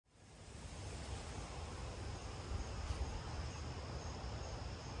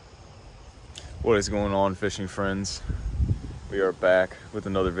What is going on, fishing friends? We are back with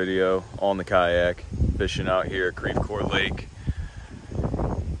another video on the kayak, fishing out here at Creve Coeur Lake.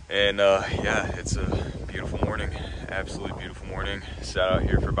 And yeah, it's a beautiful morning, absolutely beautiful morning. Sat out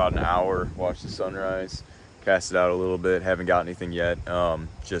here for about an hour, watched the sunrise, cast it out a little bit, haven't got anything yet,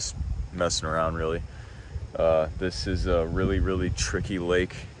 just messing around really. This is a really tricky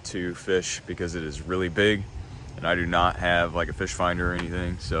lake to fish because it is really big. And I do not have like a fish finder or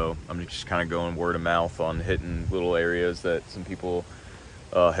anything, so I'm just kind of going word of mouth on hitting little areas that some people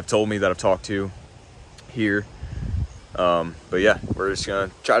have told me that I've talked to here. But yeah, we're just gonna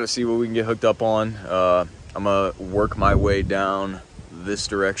try to see what we can get hooked up on. I'm gonna work my way down this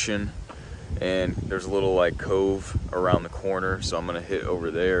direction, and there's a little like cove around the corner, so I'm gonna hit over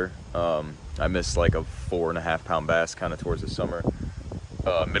there. I missed like a 4.5 pound bass kind of towards the summer,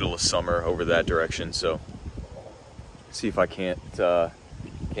 middle of summer over that direction, so see if I can't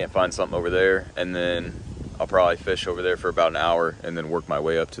find something over there, and then I'll probably fish over there for about an hour and then work my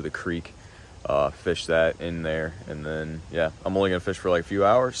way up to the creek, fish that in there, and then yeah, I'm only gonna fish for like a few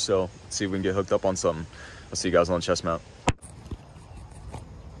hours, so let's see if we can get hooked up on something. I'll see you guys on the chest mount.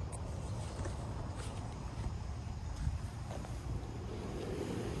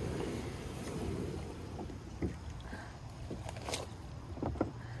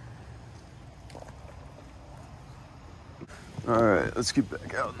 All right, let's get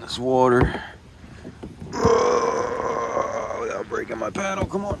back out in this water without breaking my paddle.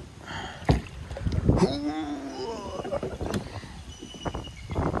 Come on.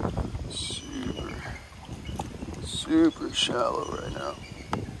 Super shallow right now.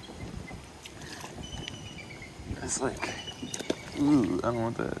 It's like, ooh, I don't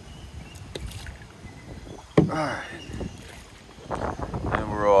want that. All right,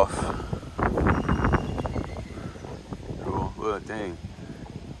 and we're off. But dang,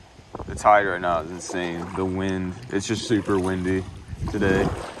 the tide right now is insane. The wind, it's just super windy today.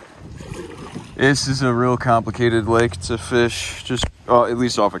 This is a real complicated lake to fish, just at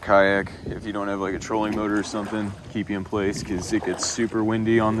least off a kayak. If you don't have like a trolling motor or something, keep you in place, because it gets super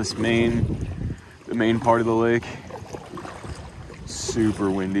windy on this the main part of the lake.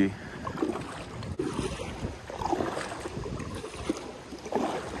 Super windy.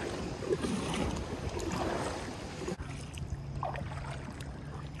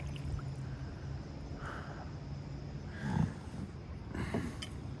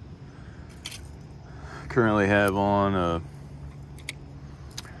 Currently have on a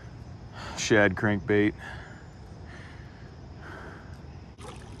shad crankbait.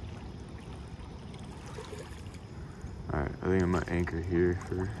 Alright, I think I'm gonna anchor here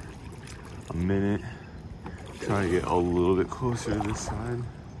for a minute. Try to get a little bit closer to this side.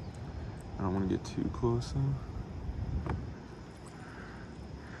 I don't want to get too close though.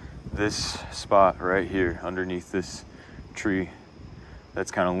 This spot right here underneath this tree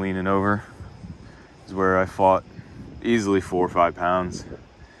that's kind of leaning over is where I fought easily 4 or 5 pounds,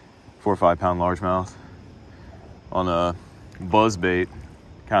 4 or 5 pound largemouth on a buzz bait,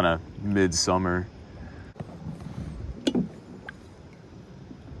 kind of midsummer. All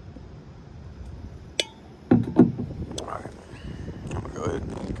right, I'm gonna go ahead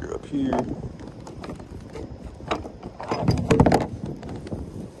and anchor up here.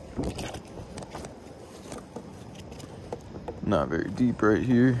 Not very deep right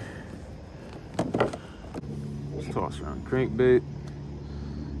here. Toss around crankbait,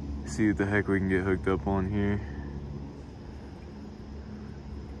 see what the heck we can get hooked up on here.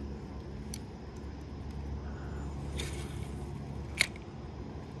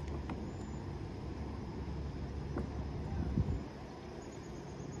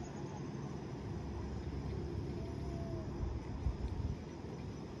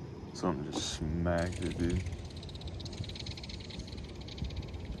 Something just smacked it, dude.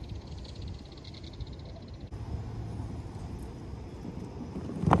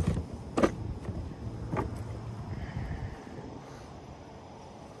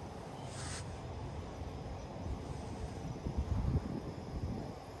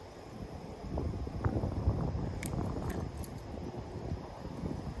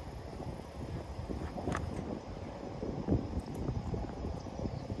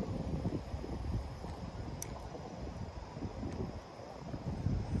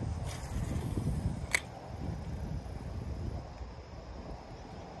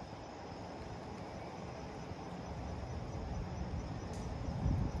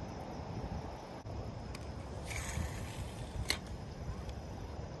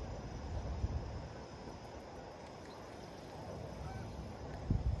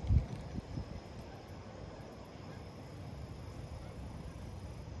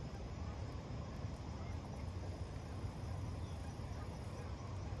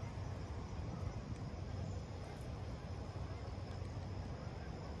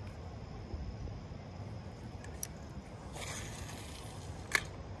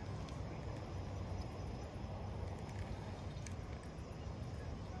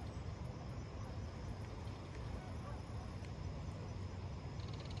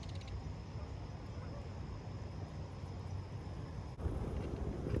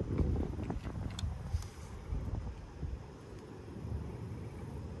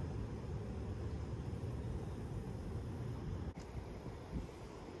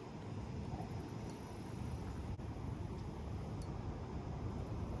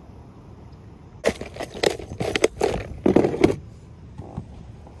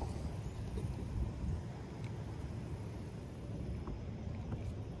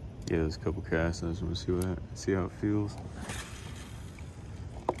 Yeah, there's a couple casts. I just want to see how it feels.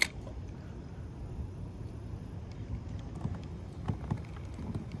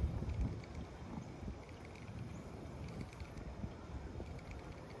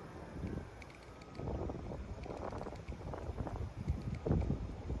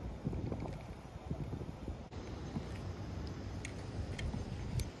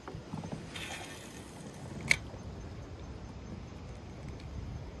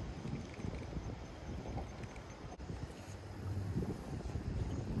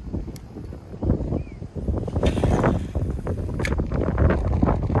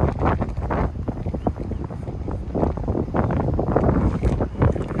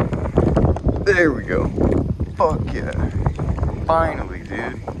 There we go. Fuck yeah. Finally,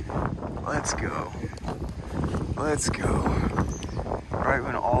 dude. Let's go. Let's go. Right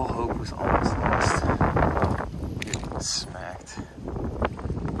when all hope was almost lost. Getting smacked.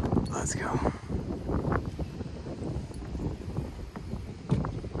 Let's go.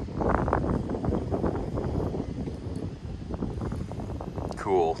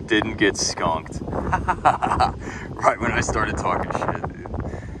 Cool. Didn't get skunked. Right when I started talking shit, dude.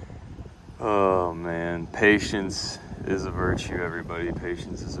 Oh man, patience is a virtue, everybody.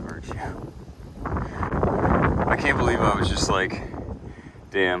 Patience is a virtue. I can't believe I was just like,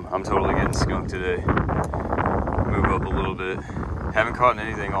 damn, I'm totally getting skunked today. Move up a little bit. Haven't caught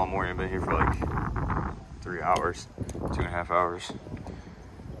anything all morning. I've been here for like 3 hours, 2.5 hours.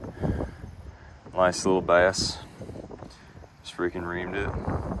 Nice little bass. Just freaking reamed it.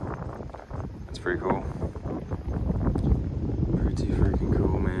 That's pretty cool. Pretty freaking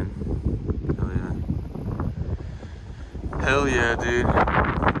cool, man. Hell yeah, dude.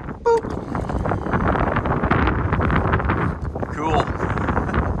 Boop. Cool.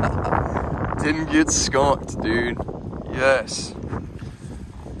 Didn't get skunked, dude. Yes.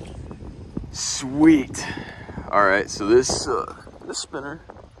 Sweet. All right, so this spinner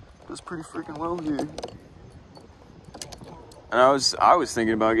does pretty freaking well here. And I was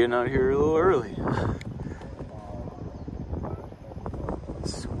thinking about getting out here a little early.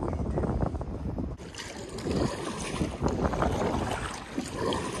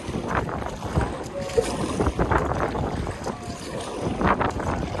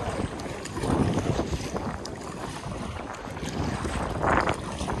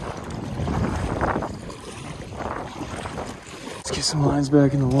 Get some lines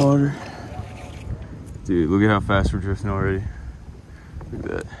back in the water. Dude, look at how fast we're drifting already. Look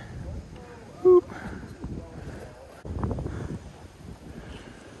at that. Whoop.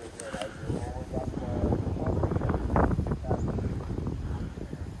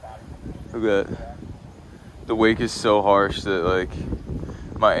 Look at that. The wake is so harsh that like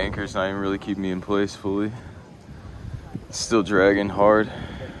my anchor's not even really keeping me in place fully. It's still dragging hard.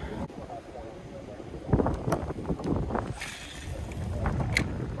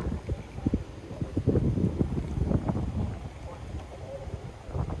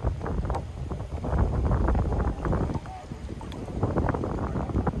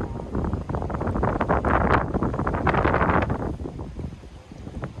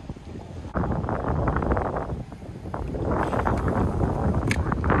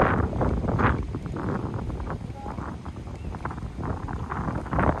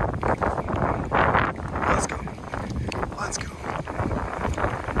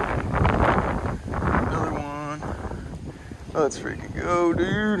 Let's freaking go,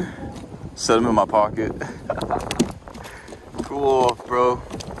 dude. Set him in my pocket. Cool off, bro.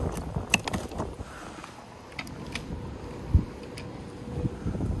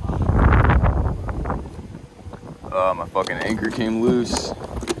 My fucking anchor came loose.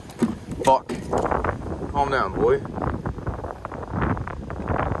 Fuck. Calm down, boy.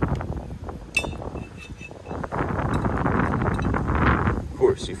 Of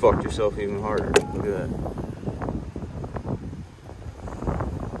course, you fucked yourself even harder. Look at that.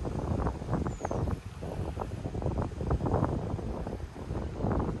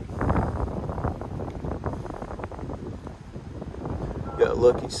 You got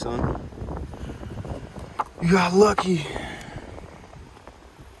lucky, son. You got lucky.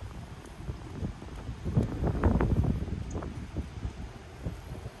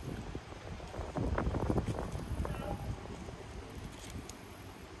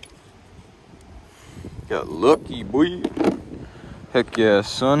 Got lucky, boy. Heck yeah,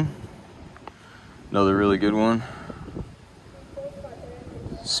 son. Another really good one.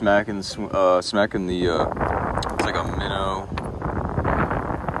 Smacking the, it's like a minnow.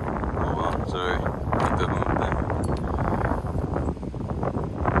 Hold on, sorry. Get that one thing.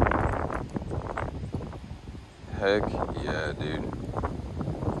 Heck yeah, dude.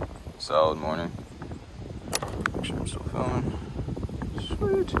 Solid morning. Make sure I'm still filming.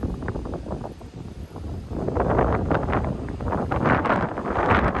 Sweet.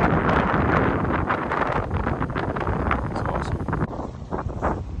 That's awesome.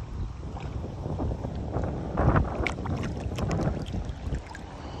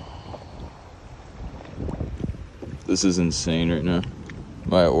 This is insane right now.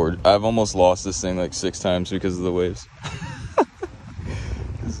 I've almost lost this thing like 6 times because of the waves.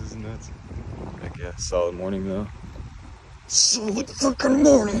 This is nuts. Heck yeah, solid morning though. Solid freaking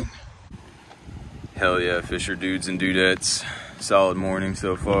morning. Hell yeah, fisher dudes and dudettes. Solid morning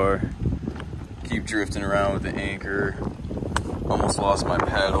so far. Keep drifting around with the anchor. Almost lost my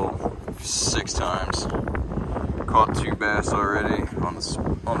paddle 6 times. Caught 2 bass already on the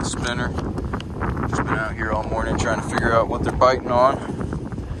spinner. Just been out here all morning trying to figure out what they're biting on.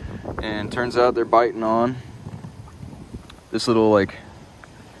 And turns out they're biting on this little like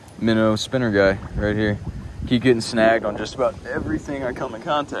minnow spinner guy right here. Keep getting snagged on just about everything I come in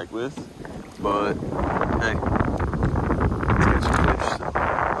contact with, but hey, catch a fish. So, all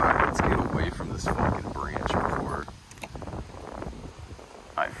right, let's get away from this fucking branch before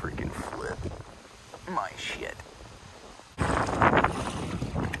I freaking flip my shit.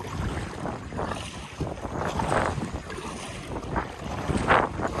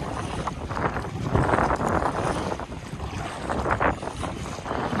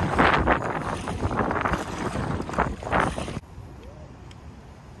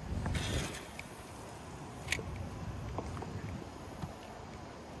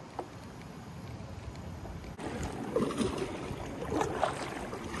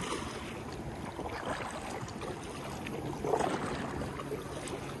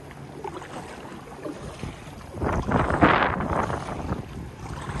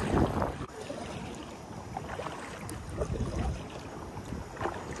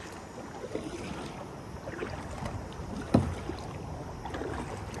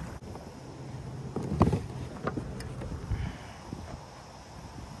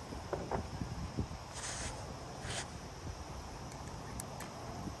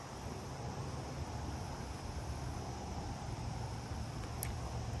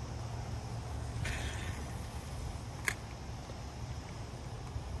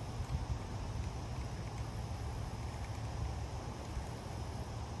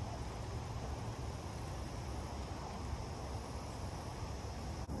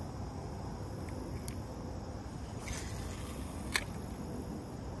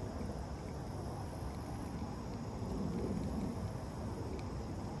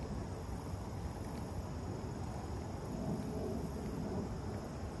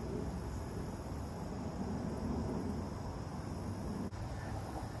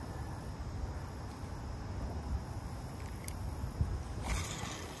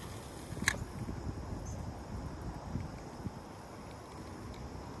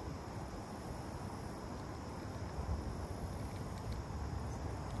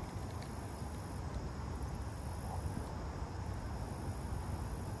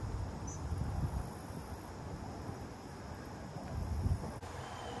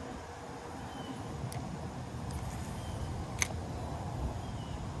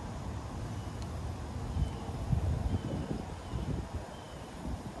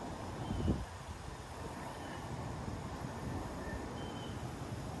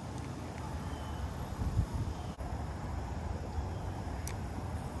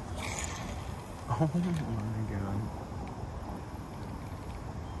 Oh my god.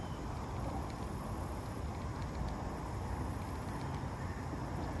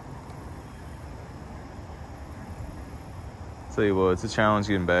 Tell you what, it's a challenge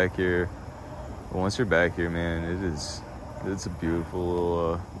getting back here. But once you're back here, man, it's a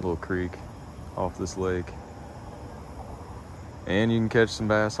beautiful little creek off this lake. And you can catch some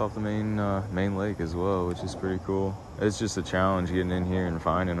bass off the main lake as well, which is pretty cool. It's just a challenge getting in here and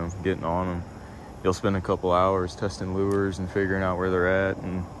finding them, getting on them. You'll spend a couple hours testing lures and figuring out where they're at.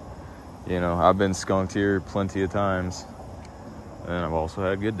 And, you know, I've been skunked here plenty of times. And I've also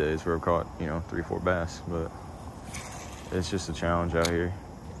had good days where I've caught, you know, 3-4 bass. But it's just a challenge out here.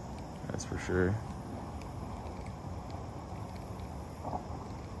 That's for sure.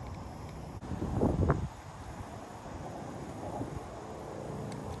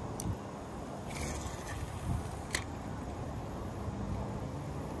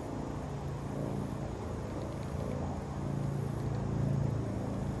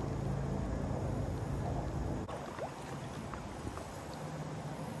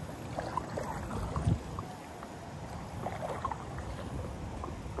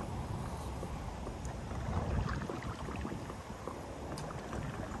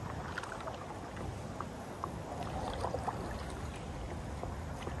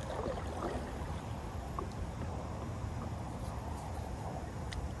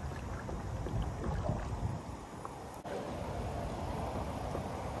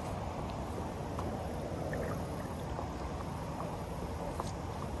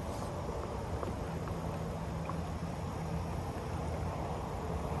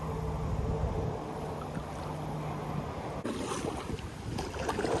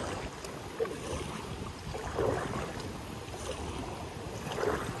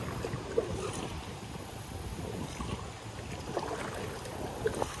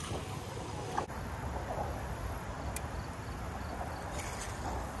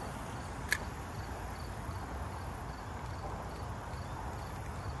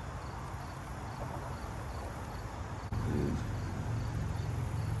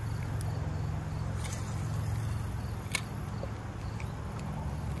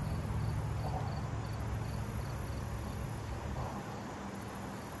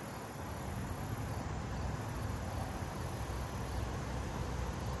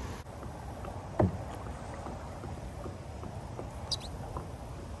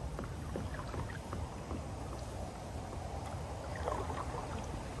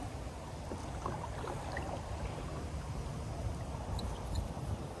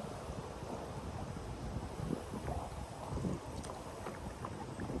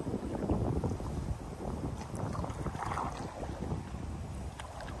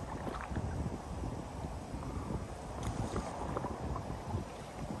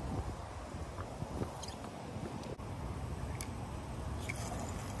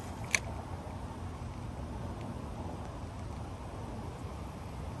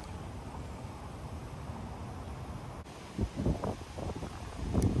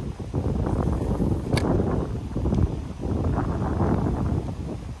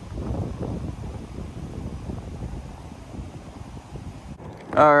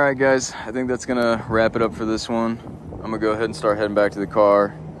 All right, guys, I think that's gonna wrap it up for this one. I'm gonna go ahead and start heading back to the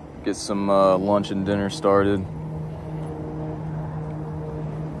car, get some lunch and dinner started.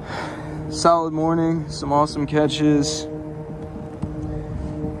 Solid morning, some awesome catches.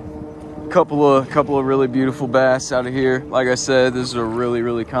 Couple of really beautiful bass out of here. Like I said, this is a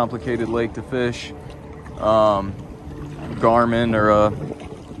really complicated lake to fish. Garmin or a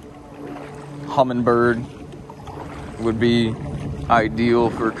hummingbird would be ideal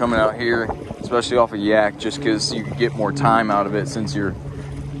for coming out here, especially off a yak, just because you can get more time out of it since you're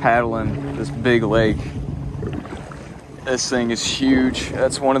paddling this big lake. This thing is huge.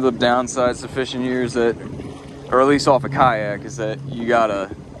 That's one of the downsides to fishing here, is that, or at least off a kayak, is that you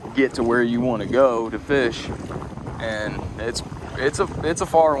gotta get to where you want to go to fish, and it's a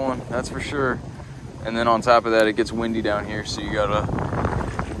far one, that's for sure. And then on top of that, it gets windy down here, so you gotta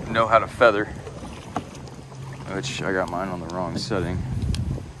know how to feather, which I got mine on the wrong setting.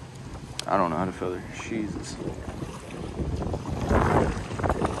 I don't know how to feather, Jesus.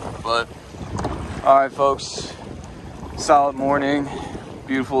 But all right, folks, solid morning,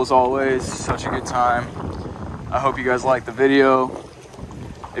 beautiful as always, such a good time. I hope you guys liked the video.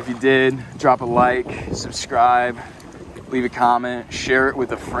 If you did, drop a like, subscribe, leave a comment, share it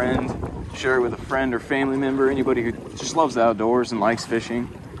with a friend. Share it with a friend or family member, anybody who just loves the outdoors and likes fishing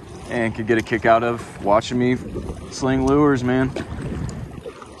and could get a kick out of watching me sling lures, man.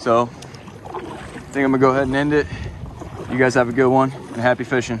 So, I think I'm gonna go ahead and end it. You guys have a good one and happy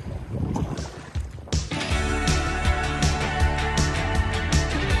fishing.